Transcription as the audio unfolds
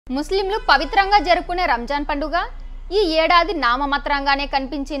ముస్లింలు పవిత్రంగా జరుపుకునే రంజాన్ పండుగ ఈ ఏడాది నామమాత్రంగానే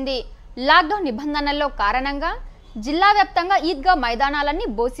కనిపించింది. లాక్డౌన్ నిబంధనల్లో కారణంగా జిల్లా వ్యాప్తంగా ఈద్గా మైదానాలన్నీ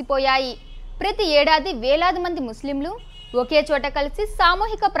బోసిపోయాయి. ప్రతి ఏడాది వేలాది మంది ముస్లింలు ఒకే చోట కలిసి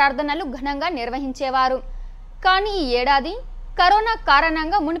సామూహిక ప్రార్థనలు ఘనంగా నిర్వహించేవారు. కానీ ఈ ఏడాది కరోనా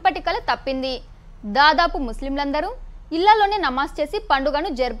కారణంగా మునుపటి కల తప్పింది. దాదాపు ముస్లింలందరూ ఇళ్లలోనే నమాజ్ చేసి పండుగను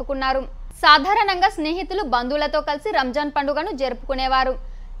జరుపుకున్నారు. సాధారణంగా స్నేహితులు బంధువులతో కలిసి రంజాన్ పండుగను జరుపుకునేవారు.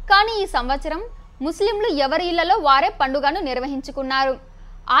 కానీ ఈ సంవత్సరం ముస్లింలు ఎవరి ఇళ్లలో వారే పండుగను నిర్వహించుకున్నారు.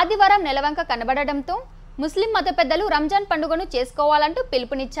 ఆదివారం నెలవంక కనబడడంతో ముస్లిం మత పెద్దలు రంజాన్ పండుగను చేసుకోవాలంటూ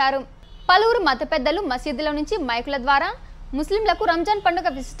పిలుపునిచ్చారు. పలువురు మత పెద్దలు మసీదుల నుంచి మైకుల ద్వారా ముస్లింలకు రంజాన్ పండుగ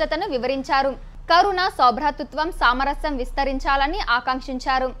విశిష్టతను వివరించారు. కరుణ, సౌభ్రాతృత్వం, సామరస్యం విస్తరించాలని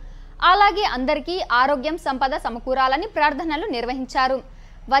ఆకాంక్షించారు. అలాగే అందరికీ ఆరోగ్యం, సంపద సమకూరాలని ప్రార్థనలు నిర్వహించారు.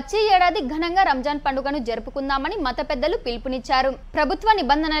 వచ్చే ఏడాది ఘనంగా రంజాన్ పండుగను జరుపుకుందామని మత పెద్దలు పిలుపునిచ్చారు. ప్రభుత్వ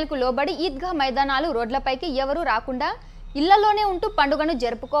నిబంధనలకు లోబడి ఈద్గా మైదానాలు, రోడ్లపైకి ఎవరూ రాకుండా ఇళ్లలోనే ఉంటూ పండుగను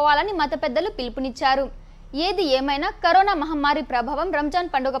జరుపుకోవాలని మత పెద్దలు పిలుపునిచ్చారు. ఏది ఏమైనా కరోనా మహమ్మారి ప్రభావం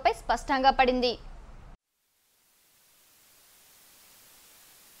రంజాన్ పండుగపై స్పష్టంగా పడింది.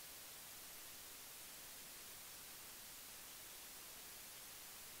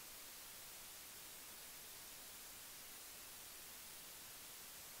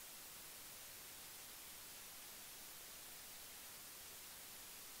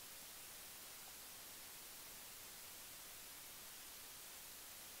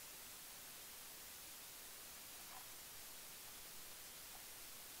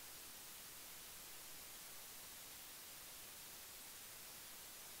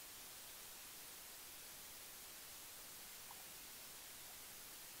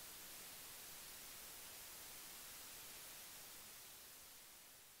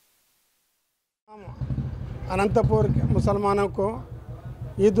 अनंतपुर के मुसलमानों को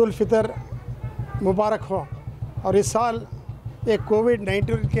ईद उल फितर मुबारक हो। और इस साल एक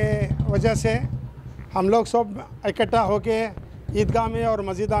कोविड-19 के वजह से हम लोग सब इकट्ठा होके ईदगाह में और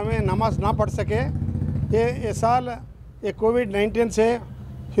मस्जिदा में नमाज ना पढ़ सके। ये साल ये कोविड-19 से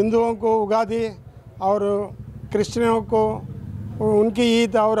हिंदुओं को उगादी और क्रिश्चियनों को उनकी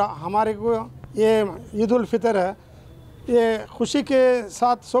ईद और हमारे को ये ईद उल फितर है, ये खुशी के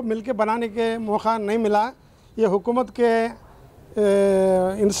साथ सब मिलके बनाने के मौका नहीं मिला। ये हुकूमत के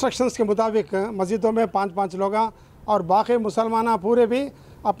इंस्ट्रक्शंस के मुताबिक मस्जिदों में 5-5 लोग और बाकी मुसलमान पूरे भी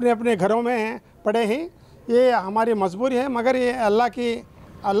अपने अपने घरों में पड़े हैं। ये हमारी मजबूरी है, मगर ये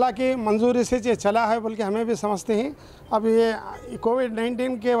अल्लाह की मंजूरी से ये चला है बोल के हमें भी समझते हैं। अब ये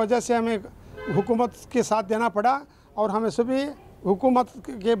कोविड-19 के वजह से हमें हुकूमत के साथ देना पड़ा और हमें सभी हुकूमत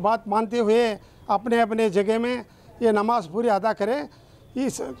के बात मानते हुए अपने अपने जगह में ये नमाज पूरी अदा करें।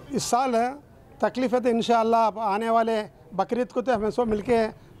 इस साल तकलीफ़ है तो इंशाअल्लाह आने वाले बकरीद को तो हमें सब मिलके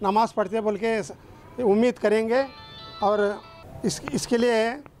नमाज पढ़ते बोल के उम्मीद करेंगे। और इसके लिए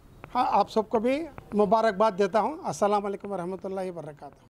आप सबको भी मुबारकबाद देता हूँ। अस्सलाम वालेकुम रहमतुल्लाहि व बरकातहू।